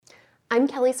I'm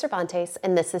Kelly Cervantes,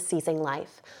 and this is Seizing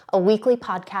Life, a weekly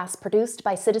podcast produced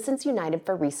by Citizens United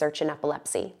for Research in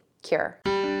Epilepsy, CURE.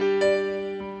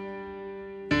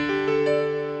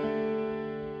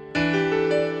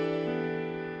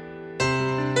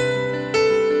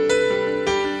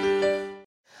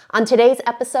 On today's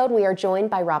episode, we are joined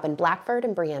by Robin Blackford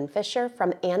and Brianne Fisher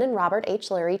from Ann and Robert H.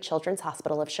 Lurie Children's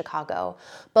Hospital of Chicago.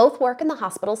 Both work in the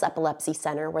hospital's Epilepsy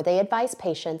Center, where they advise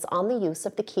patients on the use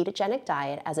of the ketogenic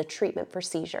diet as a treatment for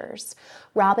seizures.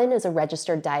 Robin is a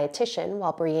registered dietitian,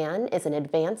 while Brianne is an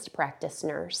advanced practice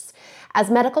nurse. As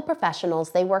medical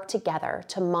professionals, they work together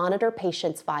to monitor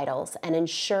patients' vitals and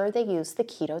ensure they use the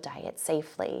keto diet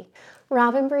safely.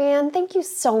 Robin, Brianne, thank you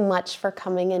so much for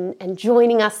coming and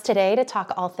joining us today to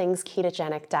talk all things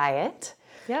ketogenic diet.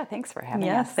 Yeah, thanks for having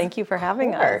us. Yes, thank you for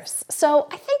having us. So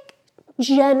I think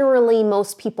generally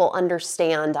most people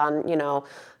understand on,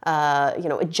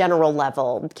 a general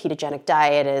level, ketogenic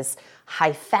diet is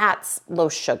high fats, low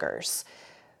sugars.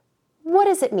 What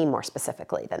does it mean more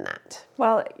specifically than that?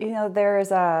 Well, there's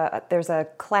a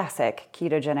classic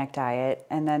ketogenic diet,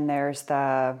 and then there's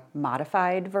the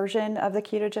modified version of the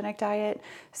ketogenic diet.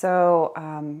 So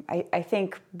I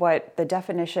think what the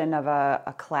definition of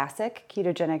a classic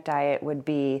ketogenic diet would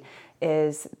be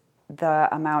is the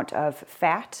amount of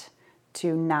fat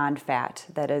to non-fat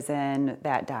that is in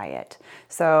that diet.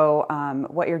 So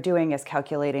what you're doing is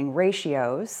calculating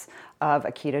ratios of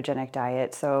a ketogenic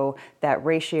diet. So that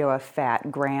ratio of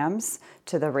fat grams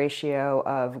to the ratio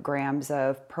of grams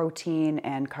of protein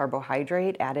and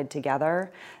carbohydrate added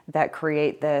together that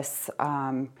create this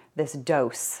this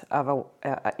dose of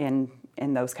in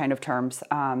those kind of terms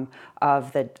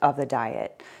of the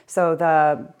diet. So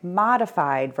the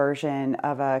modified version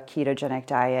of a ketogenic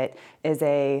diet is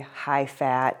a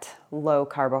high-fat,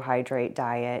 low-carbohydrate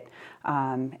diet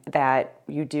that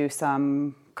you do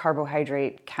some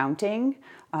carbohydrate counting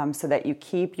so that you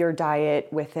keep your diet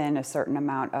within a certain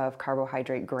amount of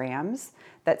carbohydrate grams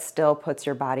that still puts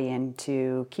your body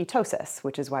into ketosis,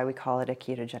 which is why we call it a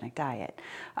ketogenic diet.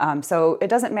 So it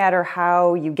doesn't matter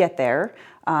how you get there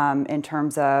in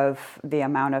terms of the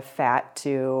amount of fat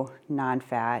to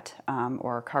non-fat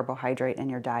or carbohydrate in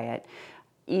your diet.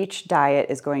 Each diet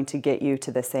is going to get you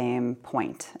to the same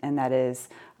point, and that is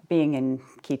being in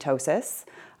ketosis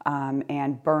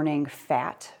and burning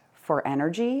fat for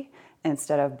energy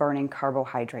instead of burning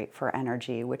carbohydrate for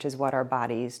energy, which is what our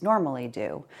bodies normally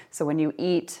do. So when you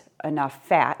eat enough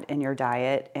fat in your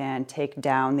diet and take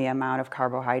down the amount of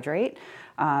carbohydrate,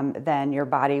 then your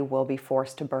body will be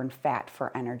forced to burn fat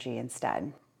for energy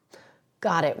instead.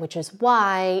 Got it, which is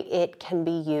why it can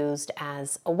be used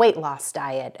as a weight loss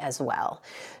diet as well.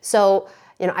 So,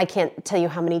 I can't tell you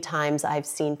how many times I've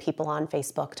seen people on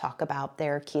Facebook talk about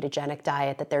their ketogenic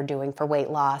diet that they're doing for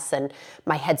weight loss, and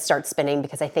my head starts spinning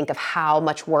because I think of how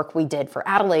much work we did for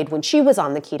Adelaide when she was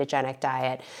on the ketogenic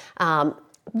diet.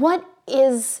 What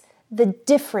is the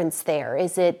difference there?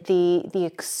 Is it the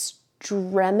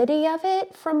extremity of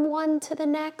it from one to the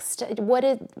next? What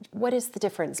is the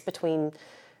difference between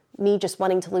me just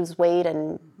wanting to lose weight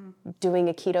and doing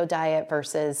a keto diet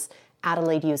versus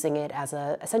Adelaide using it as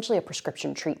essentially a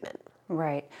prescription treatment?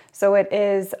 Right. So it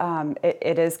is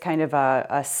kind of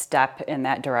a step in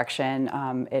that direction.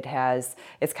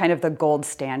 It's kind of the gold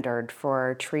standard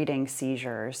for treating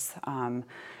seizures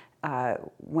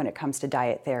when it comes to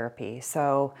diet therapy.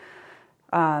 So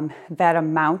that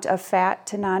amount of fat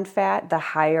to non-fat, the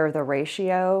higher the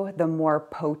ratio, the more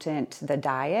potent the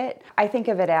diet. I think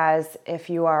of it as if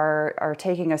you are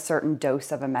taking a certain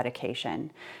dose of a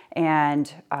medication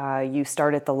and you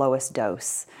start at the lowest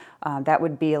dose. That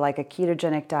would be like a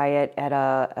ketogenic diet at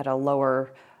a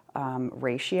lower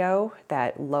ratio,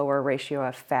 that lower ratio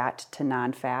of fat to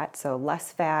non-fat. So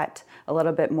less fat, a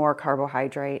little bit more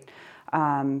carbohydrate.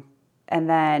 And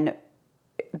then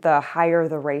the higher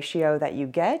the ratio that you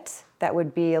get, that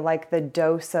would be like the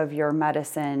dose of your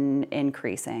medicine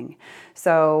increasing.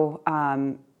 So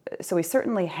we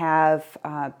certainly have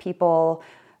people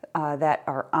that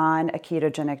are on a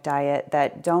ketogenic diet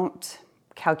that don't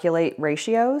calculate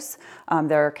ratios.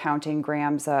 They're counting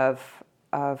grams of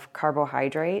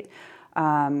carbohydrate.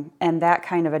 And that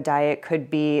kind of a diet could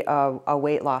be a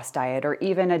weight loss diet, or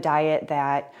even a diet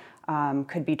that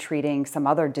could be treating some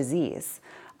other disease.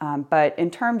 But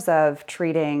in terms of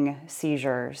treating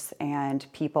seizures and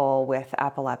people with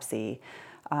epilepsy,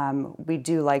 we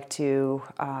do like to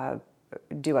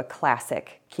do a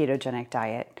classic ketogenic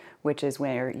diet, which is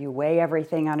where you weigh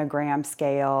everything on a gram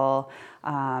scale.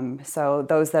 So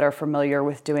those that are familiar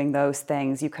with doing those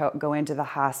things, you go into the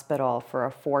hospital for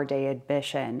a 4-day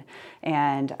admission,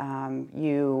 and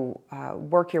you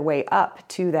work your way up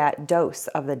to that dose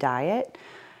of the diet.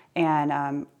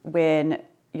 And when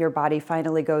your body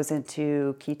finally goes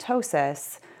into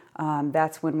ketosis,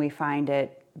 that's when we find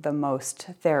it the most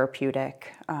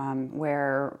therapeutic,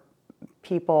 where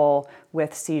people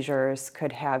with seizures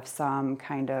could have some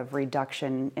kind of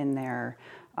reduction in their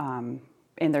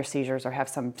seizures or have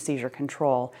some seizure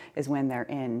control, is when they're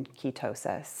in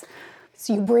ketosis.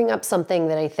 So you bring up something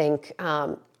that I think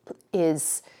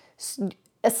is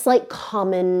a slight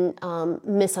common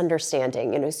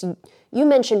misunderstanding. So you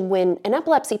mentioned when an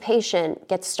epilepsy patient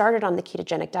gets started on the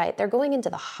ketogenic diet, they're going into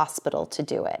the hospital to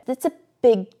do it. It's a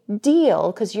big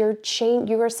deal because you're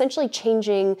essentially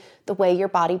changing the way your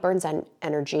body burns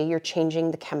energy. You're changing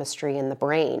the chemistry in the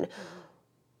brain.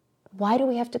 Why do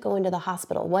we have to go into the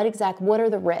hospital? What are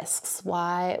the risks?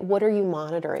 What are you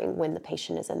monitoring when the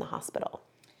patient is in the hospital?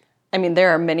 I mean, there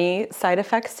are many side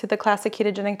effects to the classic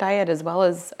ketogenic diet, as well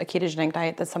as a ketogenic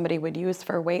diet that somebody would use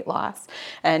for weight loss.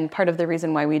 And part of the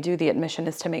reason why we do the admission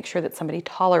is to make sure that somebody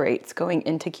tolerates going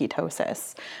into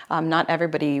ketosis. Not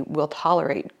everybody will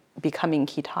tolerate becoming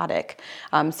ketotic.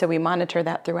 So we monitor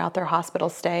that throughout their hospital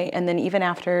stay, and then even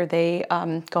after they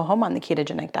go home on the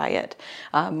ketogenic diet.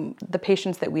 The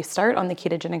patients that we start on the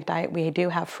ketogenic diet, we do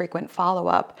have frequent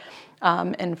follow-up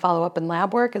and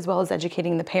lab work, as well as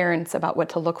educating the parents about what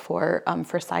to look for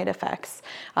side effects.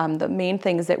 The main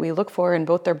things that we look for in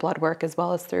both their blood work as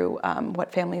well as through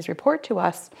what families report to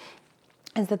us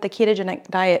is that the ketogenic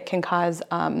diet can cause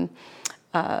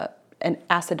an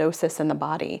acidosis in the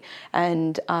body.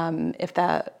 And if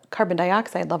that carbon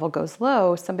dioxide level goes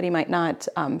low, somebody might not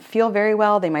feel very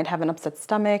well. They might have an upset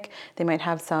stomach. They might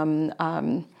have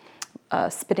some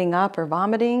spitting up or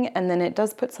vomiting, and then it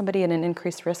does put somebody at an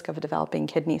increased risk of developing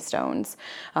kidney stones,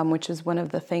 which is one of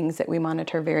the things that we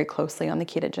monitor very closely on the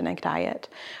ketogenic diet.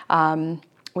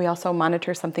 We also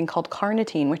monitor something called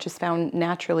carnitine, which is found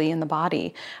naturally in the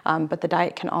body, but the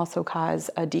diet can also cause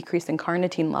a decrease in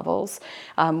carnitine levels,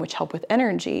 which help with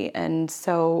energy. And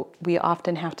so we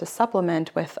often have to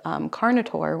supplement with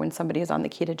Carnitor when somebody is on the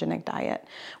ketogenic diet.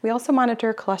 We also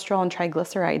monitor cholesterol and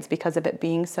triglycerides because of it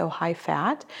being so high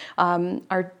fat.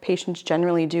 Our patients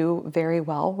generally do very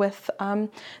well with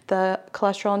the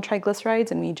cholesterol and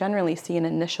triglycerides, and we generally see an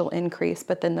initial increase,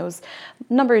 but then those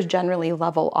numbers generally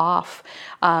level off.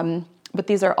 But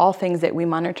these are all things that we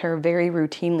monitor very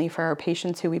routinely for our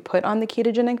patients who we put on the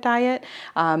ketogenic diet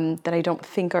that I don't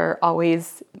think are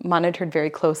always monitored very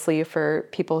closely for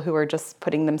people who are just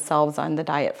putting themselves on the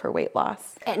diet for weight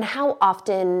loss. And how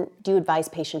often do you advise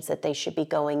patients that they should be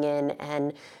going in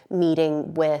and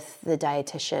meeting with the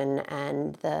dietitian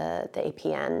and the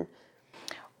APN?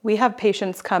 We have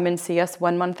patients come and see us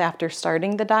 1 month after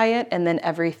starting the diet, and then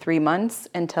every 3 months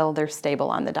until they're stable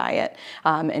on the diet.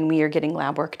 And we are getting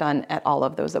lab work done at all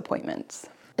of those appointments.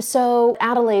 So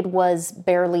Adelaide was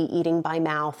barely eating by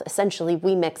mouth. Essentially,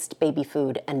 we mixed baby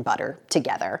food and butter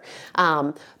together.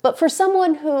 But for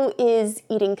someone who is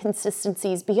eating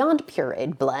consistencies beyond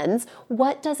pureed blends,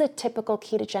 what does a typical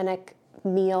ketogenic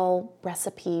meal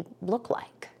recipe look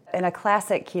like? In a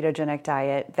classic ketogenic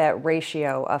diet, that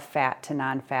ratio of fat to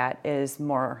non-fat is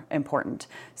more important.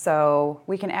 So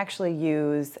we can actually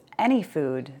use any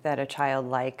food that a child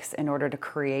likes in order to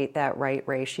create that right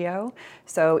ratio.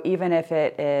 So even if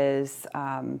it is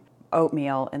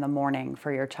oatmeal in the morning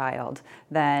for your child,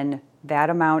 then that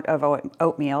amount of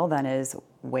oatmeal then is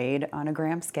weighed on a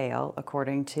gram scale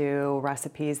according to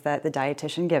recipes that the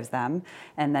dietitian gives them,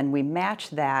 and then we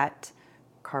match that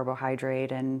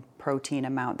carbohydrate and protein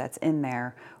amount that's in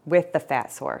there with the fat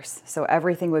source. So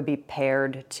everything would be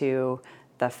paired to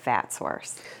the fat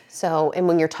source. So, and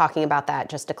when you're talking about that,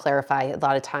 just to clarify, a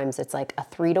lot of times it's like a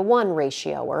 3-to-1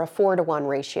 ratio or a 4-to-1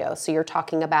 ratio. So you're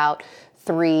talking about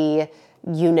 3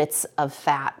 units of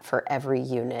fat for every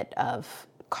unit of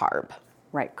carb.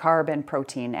 Right, carb and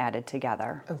protein added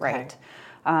together, Okay.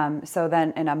 right? So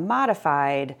then in a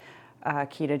modified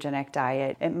ketogenic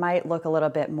diet, it might look a little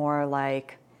bit more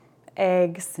like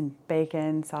eggs and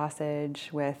bacon, sausage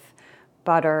with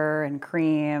butter and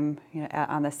cream,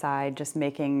 on the side, just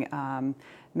making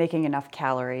enough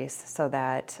calories so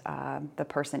that the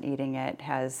person eating it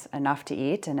has enough to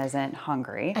eat and isn't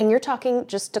hungry. And you're talking,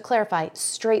 just to clarify,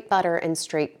 straight butter and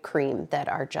straight cream that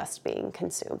are just being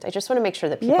consumed. I just want to make sure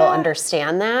that people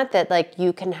understand that like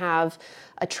you can have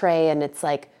a tray and it's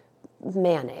like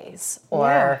mayonnaise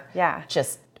or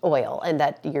just oil, and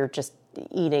that you're just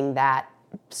eating that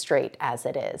straight as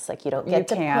it is. Like you don't get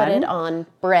to can. put it on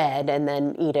bread and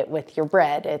then eat it with your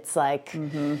bread. It's like,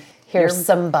 here's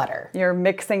some butter. You're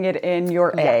mixing it in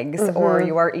your eggs, or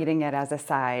you are eating it as a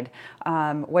side.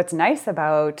 What's nice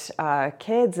about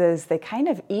kids is they kind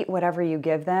of eat whatever you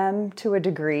give them to a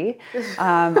degree.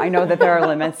 I know that there are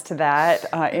limits to that,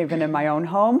 even in my own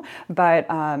home, but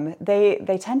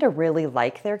they tend to really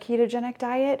like their ketogenic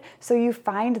diet. So you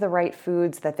find the right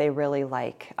foods that they really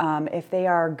like. If they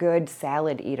are good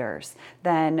salad eaters,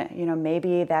 then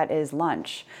maybe that is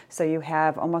lunch. So you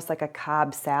have almost like a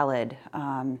Cobb salad,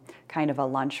 kind of a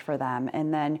lunch for them.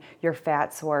 And then your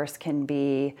fat source can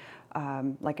be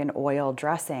like an oil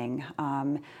dressing.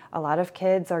 A lot of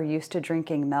kids are used to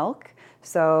drinking milk,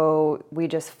 so we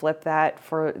just flip that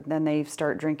then they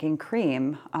start drinking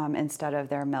cream instead of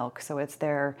their milk. So it's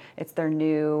their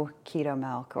new keto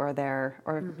milk, or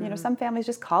some families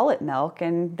just call it milk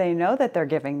and they know that they're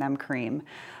giving them cream.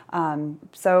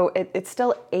 So it's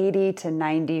still 80 to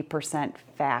 90%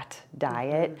 fat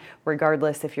diet,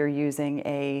 regardless if you're using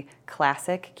a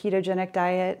classic ketogenic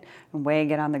diet and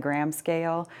weighing it on the gram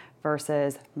scale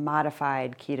versus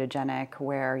modified ketogenic,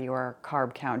 where you're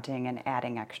carb counting and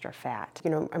adding extra fat.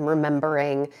 I'm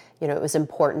remembering, it was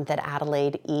important that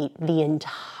Adelaide eat the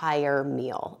entire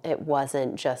meal. It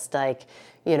wasn't just like,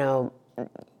 you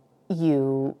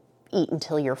eat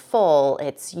until you're full.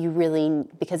 It's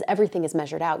because everything is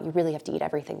measured out, you really have to eat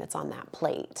everything that's on that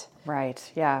plate.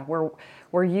 Right, yeah.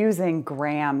 We're using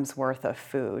grams worth of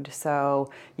food.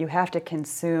 So you have to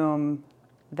consume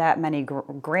that many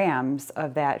grams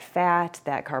of that fat,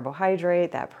 that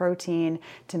carbohydrate, that protein,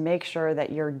 to make sure that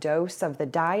your dose of the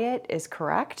diet is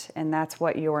correct, and that's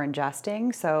what you're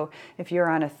ingesting. So if you're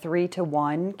on a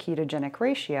 3-to-1 ketogenic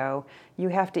ratio, you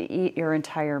have to eat your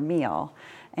entire meal.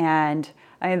 And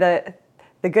the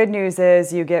good news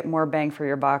is you get more bang for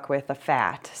your buck with the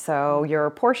fat. So your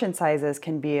portion sizes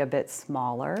can be a bit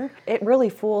smaller. It really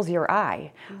fools your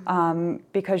eye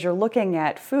because you're looking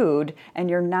at food and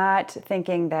you're not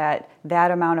thinking that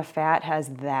amount of fat has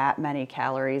that many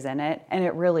calories in it, and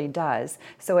it really does.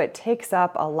 So it takes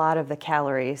up a lot of the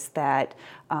calories that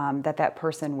that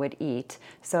person would eat.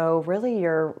 So really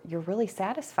you're really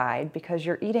satisfied because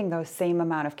you're eating those same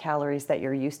amount of calories that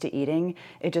you're used to eating.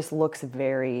 It just looks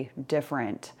very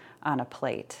different on a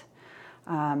plate.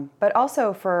 But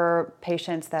also for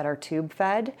patients that are tube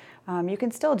fed, you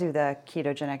can still do the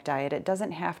ketogenic diet. It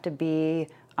doesn't have to be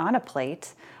on a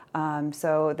plate.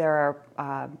 So there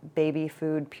are baby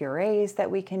food purees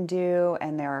that we can do,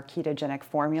 and there are ketogenic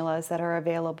formulas that are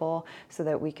available so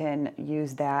that we can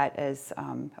use that as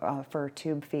for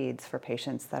tube feeds for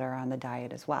patients that are on the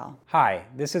diet as well. Hi,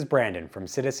 this is Brandon from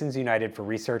Citizens United for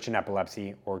Research in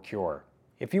Epilepsy, or CURE.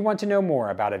 If you want to know more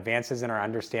about advances in our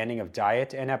understanding of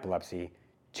diet and epilepsy,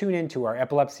 tune in to our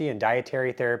Epilepsy and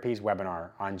Dietary Therapies webinar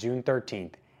on June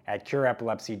 13th at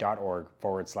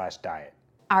cureepilepsy.org/diet.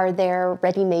 Are there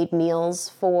ready-made meals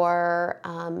for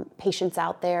patients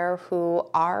out there who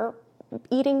are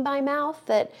eating by mouth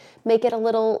that make it a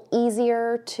little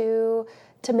easier to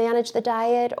manage the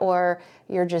diet, or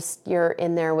you're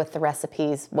in there with the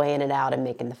recipes, weighing it out and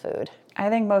making the food? I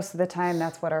think most of the time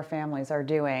that's what our families are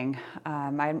doing.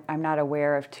 I'm not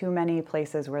aware of too many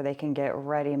places where they can get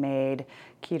ready-made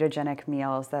ketogenic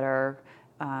meals that are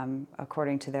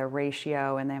according to their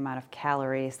ratio and the amount of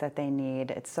calories that they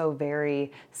need. It's so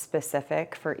very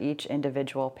specific for each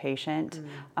individual patient.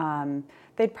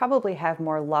 They'd probably have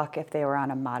more luck if they were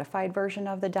on a modified version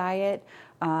of the diet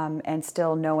and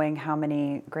still knowing how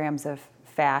many grams of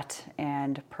fat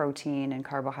and protein and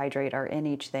carbohydrate are in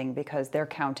each thing, because they're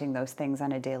counting those things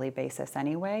on a daily basis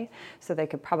anyway. So they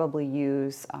could probably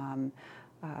use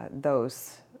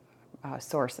those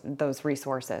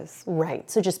resources. Right.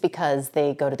 So just because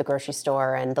they go to the grocery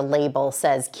store and the label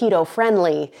says keto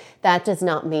friendly, that does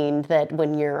not mean that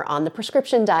when you're on the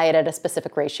prescription diet at a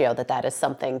specific ratio that is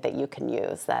something that you can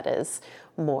use. That is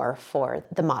more for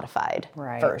the modified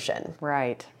version.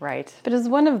 Right. But as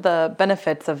one of the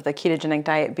benefits of the ketogenic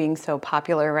diet being so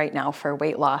popular right now for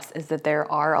weight loss is that there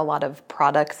are a lot of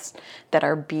products that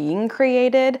are being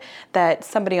created that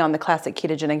somebody on the classic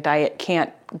ketogenic diet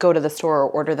can't go to the store or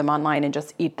order them online and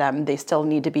just eat them. They still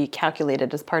need to be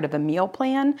calculated as part of a meal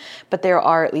plan, but there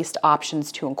are at least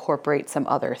options to incorporate some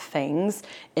other things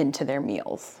into their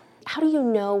meals. How do you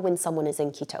know when someone is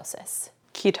in ketosis?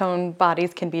 Ketone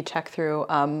bodies can be checked through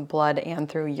blood and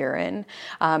through urine.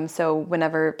 So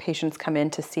whenever patients come in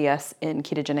to see us in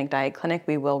ketogenic diet clinic,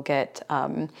 we will get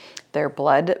their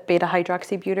blood beta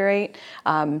hydroxybutyrate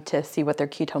to see what their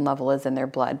ketone level is in their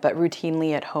blood. But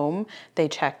routinely at home, they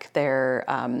check their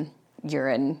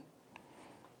urine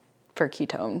for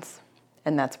ketones.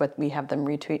 and that's what we have them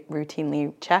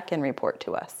routinely check and report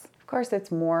to us. Of course,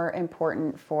 it's more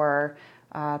important for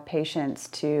patients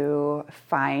to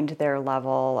find their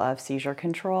level of seizure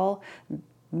control,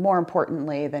 more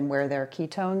importantly than where their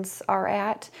ketones are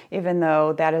at, even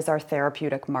though that is our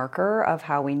therapeutic marker of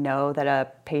how we know that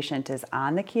a patient is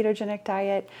on the ketogenic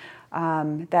diet.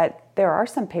 That there are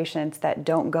some patients that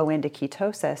don't go into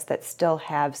ketosis that still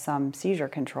have some seizure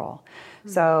control.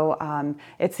 So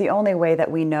it's the only way that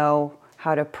we know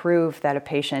how to prove that a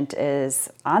patient is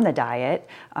on the diet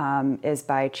is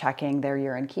by checking their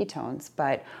urine ketones,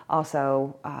 but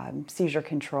also seizure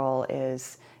control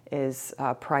is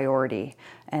a priority,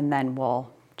 and then we'll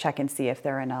check and see if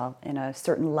they're in a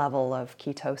certain level of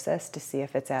ketosis to see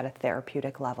if it's at a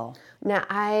therapeutic level. Now,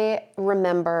 I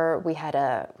remember when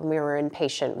we were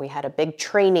inpatient, we had a big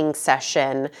training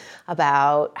session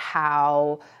about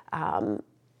how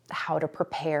to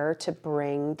prepare to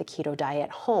bring the keto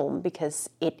diet home, because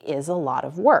it is a lot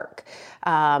of work.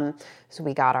 So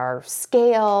we got our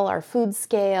scale, our food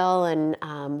scale,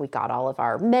 and we got all of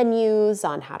our menus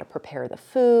on how to prepare the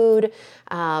food.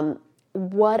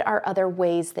 What are other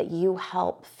ways that you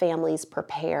help families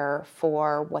prepare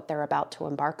for what they're about to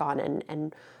embark on,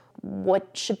 and what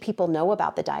should people know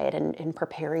about the diet and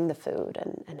preparing the food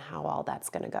and how all that's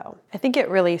going to go? I think it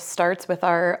really starts with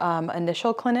our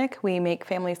initial clinic. We make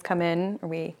families come in, or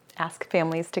we ask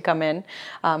families to come in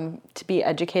to be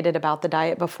educated about the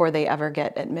diet before they ever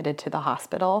get admitted to the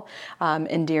hospital.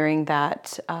 And during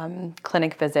that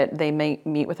clinic visit, they may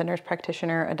meet with a nurse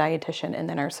practitioner, a dietitian, and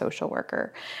then our social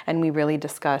worker. And we really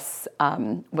discuss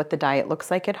what the diet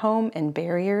looks like at home and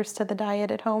barriers to the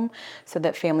diet at home, so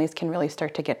that families can really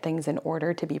start to get things in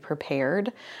order to be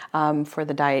prepared for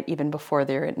the diet even before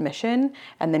their admission.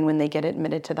 And then when they get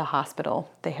admitted to the hospital,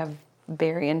 they have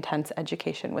very intense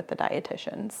education with the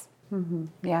dietitians. Mm-hmm.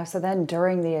 Yeah, so then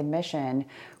during the admission,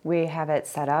 we have it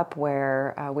set up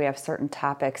where we have certain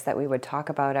topics that we would talk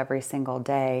about every single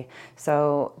day.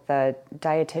 So the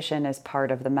dietitian is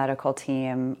part of the medical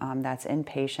team that's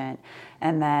inpatient,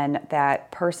 and then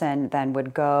that person then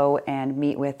would go and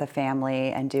meet with the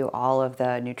family and do all of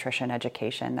the nutrition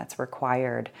education that's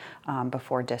required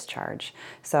before discharge.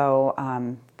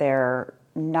 So they're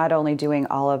not only doing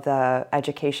all of the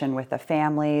education with the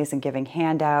families and giving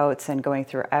handouts and going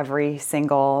through every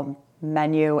single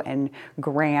menu and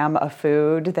gram of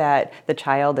food that the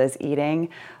child is eating,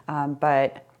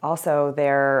 but also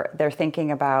they're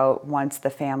thinking about once the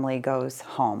family goes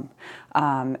home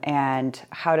and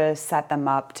how to set them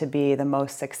up to be the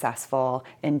most successful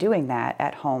in doing that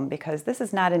at home, because this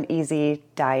is not an easy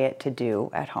diet to do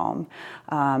at home.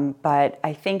 But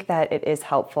I think that it is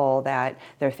helpful that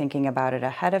they're thinking about it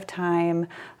ahead of time.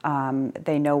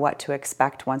 They know what to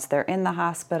expect once they're in the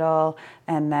hospital,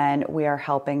 and then we are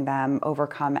helping them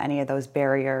overcome any of those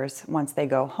barriers once they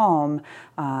go home,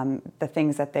 the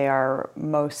things that they are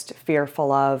most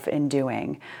fearful of in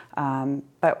doing.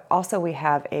 But also we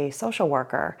have a social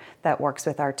worker that works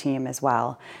with our team as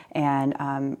well.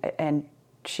 And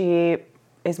she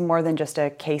is more than just a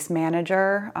case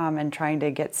manager and trying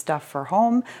to get stuff for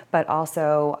home, but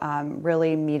also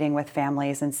really meeting with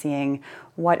families and seeing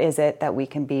what is it that we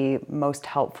can be most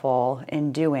helpful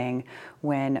in doing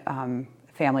when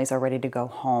families are ready to go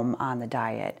home on the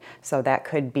diet. So that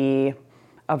could be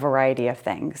a variety of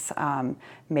things.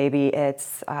 Maybe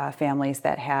it's families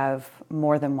that have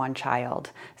more than one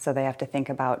child, so they have to think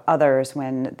about others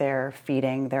when they're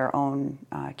feeding their own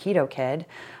keto kid.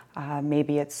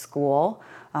 Maybe it's school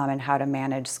and how to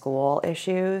manage school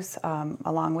issues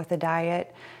along with the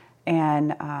diet,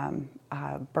 and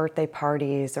birthday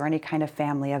parties or any kind of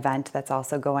family event that's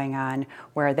also going on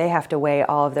where they have to weigh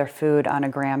all of their food on a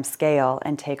gram scale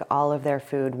and take all of their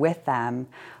food with them.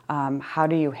 How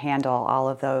do you handle all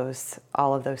of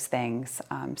those things?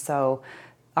 So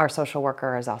our social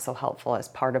worker is also helpful as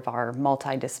part of our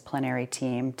multidisciplinary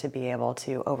team to be able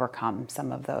to overcome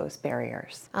some of those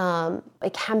barriers.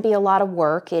 It can be a lot of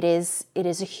work. It is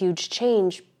a huge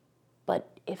change, but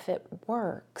if it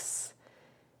works,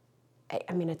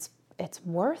 I mean, it's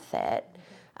worth it.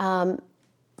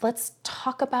 Let's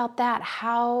talk about that.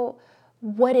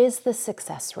 What is the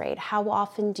success rate? How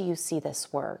often do you see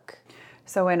this work?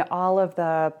 So in all of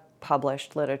the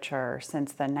published literature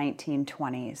since the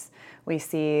 1920s, we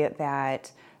see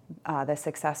that the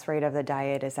success rate of the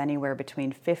diet is anywhere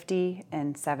between 50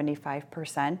 and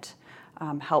 75%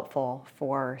 helpful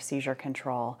for seizure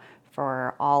control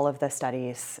for all of the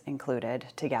studies included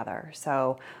together.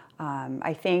 So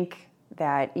I think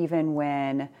that even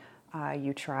when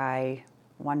you try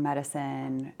one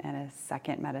medicine and a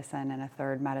second medicine and a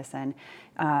third medicine,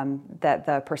 that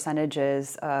the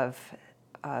percentages of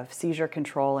of seizure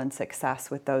control and success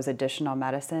with those additional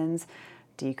medicines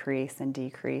decrease and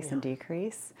decrease and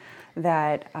decrease,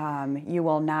 that you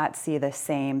will not see the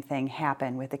same thing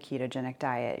happen with the ketogenic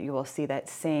diet. You will see that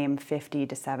same 50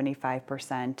 to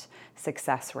 75%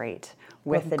 success rate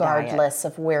with the diet. Regardless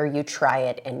of where you try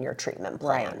it in your treatment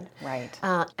plan. Right.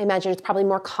 I imagine it's probably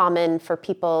more common for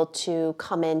people to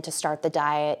come in to start the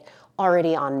diet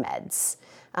already on meds.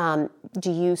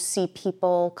 Do you see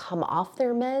people come off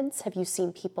their meds? Have you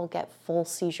seen people get full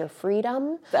seizure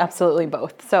freedom? Absolutely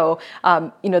both. So,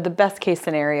 the best case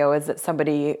scenario is that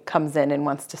somebody comes in and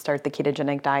wants to start the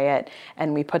ketogenic diet,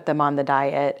 and we put them on the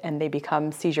diet and they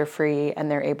become seizure free and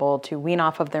they're able to wean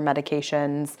off of their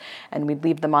medications, and we'd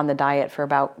leave them on the diet for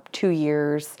about 2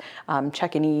 years,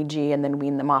 check an EEG, and then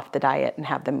wean them off the diet and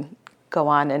have them go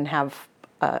on and have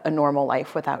a normal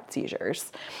life without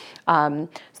seizures.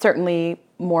 Certainly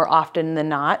more often than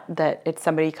not that it's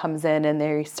somebody comes in and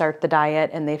they start the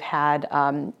diet and they've had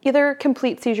either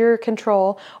complete seizure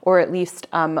control or at least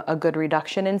a good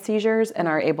reduction in seizures and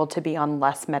are able to be on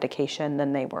less medication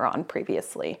than they were on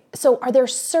previously. So are there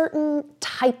certain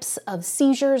types of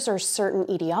seizures or certain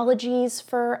etiologies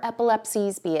for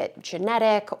epilepsies, be it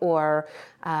genetic or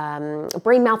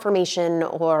brain malformation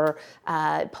or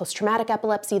post-traumatic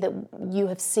epilepsy, that you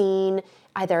have seen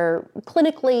either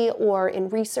clinically or in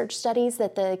research studies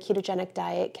that the ketogenic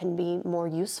diet can be more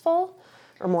useful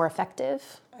or more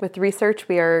effective? With research,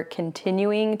 we are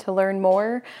continuing to learn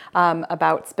more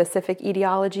about specific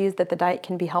etiologies that the diet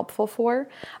can be helpful for.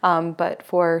 But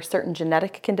for certain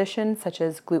genetic conditions, such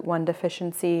as GLUT1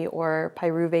 deficiency or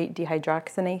pyruvate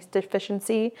dehydrogenase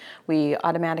deficiency, we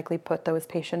automatically put those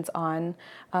patients on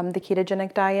the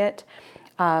ketogenic diet.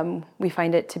 We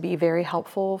find it to be very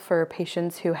helpful for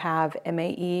patients who have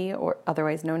MAE, or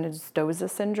otherwise known as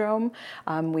DOSA syndrome.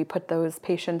 We put those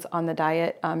patients on the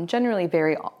diet generally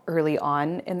very early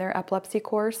on in their epilepsy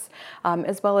course,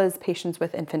 as well as patients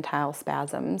with infantile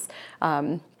spasms.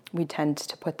 We tend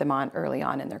to put them on early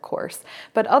on in their course.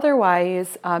 But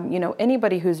otherwise,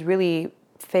 anybody who's really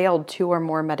failed 2 or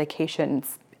more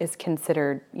medications is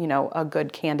considered, a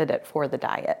good candidate for the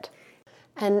diet.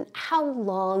 And how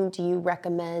long do you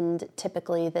recommend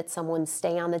typically that someone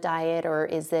stay on the diet, or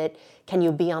can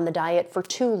you be on the diet for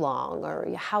too long,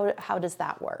 or how does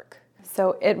that work?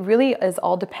 So it really is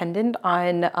all dependent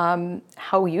on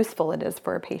how useful it is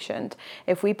for a patient.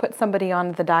 If we put somebody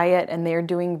on the diet and they're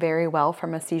doing very well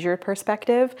from a seizure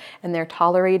perspective and they're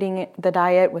tolerating the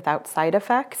diet without side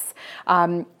effects,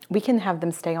 we can have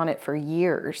them stay on it for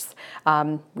years.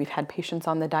 We've had patients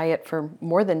on the diet for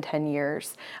more than 10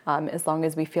 years, as long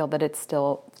as we feel that it's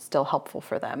still helpful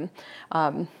for them.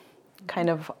 Kind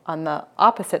of on the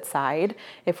opposite side,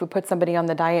 if we put somebody on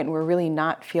the diet and we're really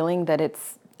not feeling that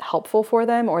it's helpful for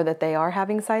them or that they are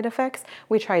having side effects,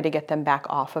 we try to get them back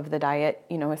off of the diet,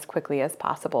 as quickly as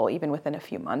possible, even within a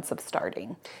few months of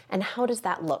starting. And how does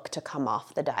that look to come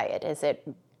off the diet?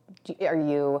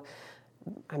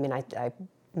 I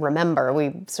remember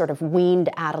we sort of weaned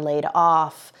Adelaide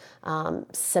off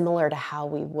similar to how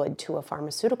we would to a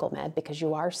pharmaceutical med, because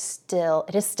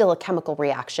it is still a chemical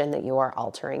reaction that you are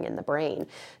altering in the brain.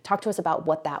 Talk to us about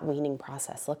what that weaning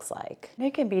process looks like.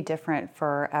 It can be different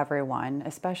for everyone,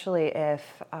 especially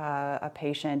if a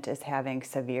patient is having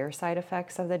severe side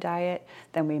effects of the diet,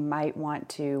 then we might want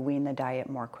to wean the diet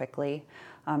more quickly.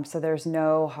 So there's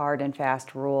no hard and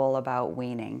fast rule about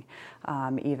weaning,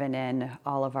 even in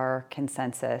all of our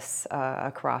consensus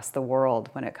across the world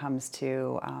when it comes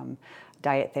to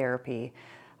diet therapy.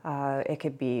 It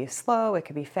could be slow, it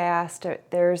could be fast.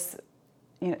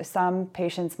 Some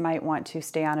patients might want to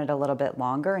stay on it a little bit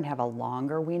longer and have a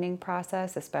longer weaning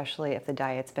process, especially if the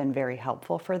diet's been very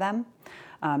helpful for them.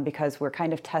 Because we're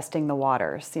kind of testing the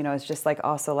waters. It's just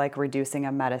also like reducing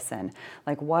a medicine.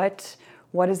 Like what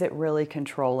is it really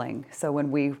controlling? So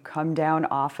when we come down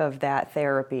off of that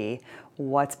therapy,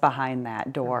 what's behind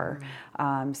that door?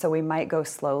 So we might go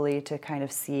slowly to kind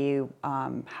of see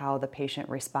how the patient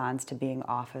responds to being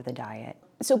off of the diet.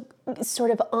 So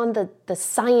sort of on the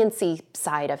science-y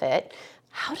side of it,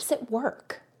 how does it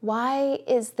work? Why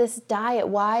is this diet,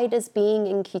 why does being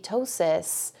in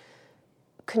ketosis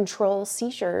control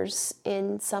seizures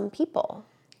in some people?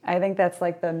 I think that's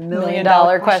like the $1 million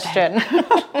question.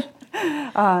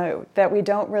 That we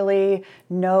don't really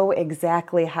know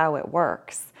exactly how it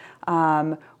works.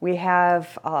 We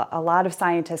have a lot of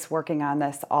scientists working on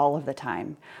this all of the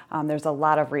time. There's a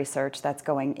lot of research that's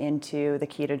going into the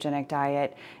ketogenic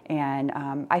diet, and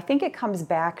I think it comes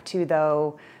back to,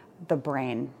 though, the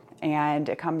brain, and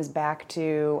it comes back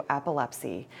to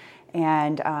epilepsy.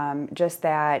 And just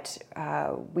that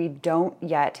we don't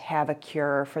yet have a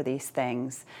cure for these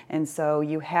things. And so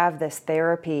you have this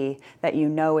therapy that you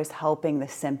know is helping the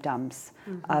symptoms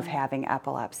of having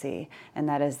epilepsy, and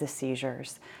that is the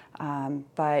seizures.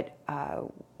 But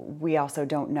we also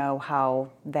don't know how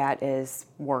that is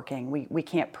working. We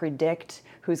can't predict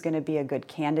who's going to be a good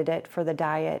candidate for the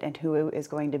diet and who is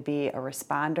going to be a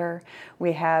responder.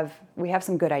 We have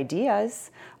some good ideas,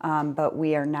 but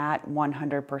we are not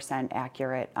 100%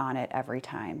 accurate on it every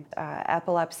time.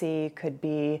 Epilepsy could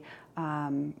be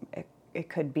it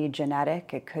could be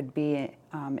genetic, it could be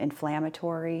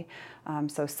inflammatory.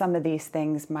 So some of these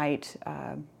things might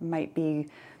be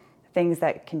things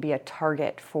that can be a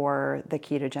target for the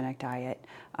ketogenic diet,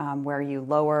 where you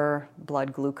lower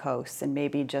blood glucose, and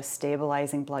maybe just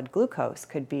stabilizing blood glucose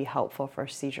could be helpful for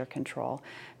seizure control.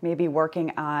 Maybe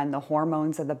working on the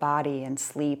hormones of the body and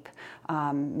sleep,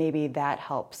 maybe that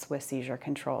helps with seizure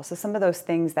control. So some of those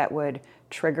things that would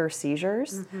trigger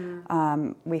seizures,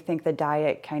 we think the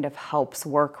diet kind of helps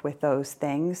work with those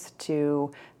things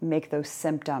to make those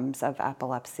symptoms of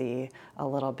epilepsy a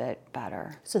little bit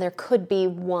better. So there could be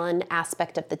one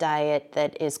aspect of the diet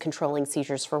that is controlling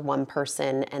seizures for one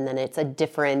person, and then it's a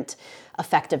different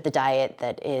effect of the diet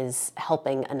that is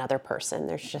helping another person.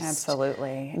 There's just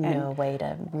absolutely no way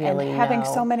to really and having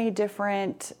know. So many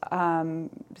different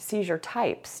seizure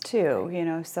types too, you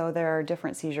know, so there are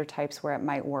different seizure types where it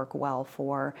might work well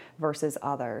for versus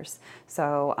others.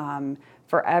 So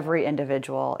for every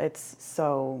individual, it's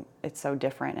so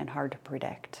different and hard to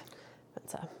predict.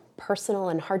 It's a personal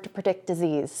and hard to predict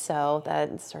disease, so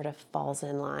that sort of falls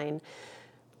in line.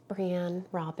 Brianne,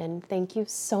 Robin, thank you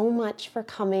so much for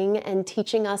coming and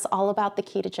teaching us all about the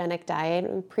ketogenic diet.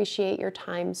 We appreciate your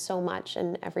time so much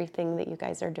and everything that you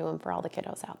guys are doing for all the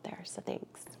kiddos out there. So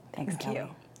thanks. Thanks,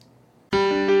 Kelly.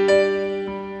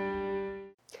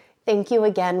 Thank you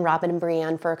again, Robin and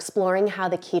Brianne, for exploring how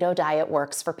the keto diet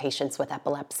works for patients with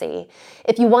epilepsy.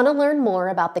 If you want to learn more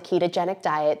about the ketogenic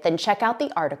diet, then check out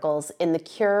the articles in the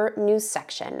Cure News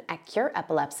section at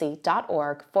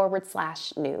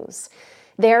cureepilepsy.org/news.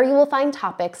 There you will find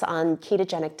topics on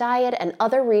ketogenic diet and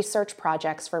other research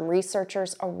projects from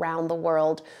researchers around the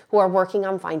world who are working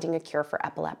on finding a cure for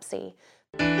epilepsy.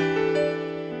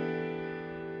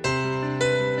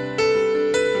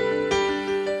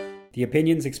 The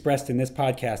opinions expressed in this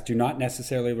podcast do not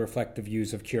necessarily reflect the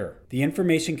views of Cure. The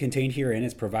information contained herein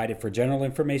is provided for general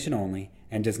information only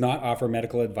and does not offer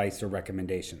medical advice or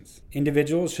recommendations.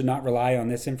 Individuals should not rely on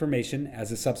this information as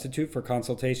a substitute for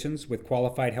consultations with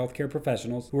qualified healthcare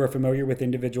professionals who are familiar with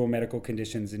individual medical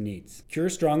conditions and needs. Cure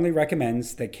strongly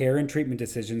recommends that care and treatment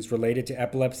decisions related to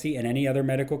epilepsy and any other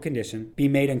medical condition be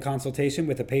made in consultation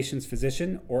with a patient's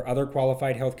physician or other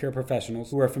qualified healthcare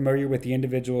professionals who are familiar with the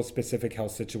individual's specific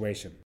health situation.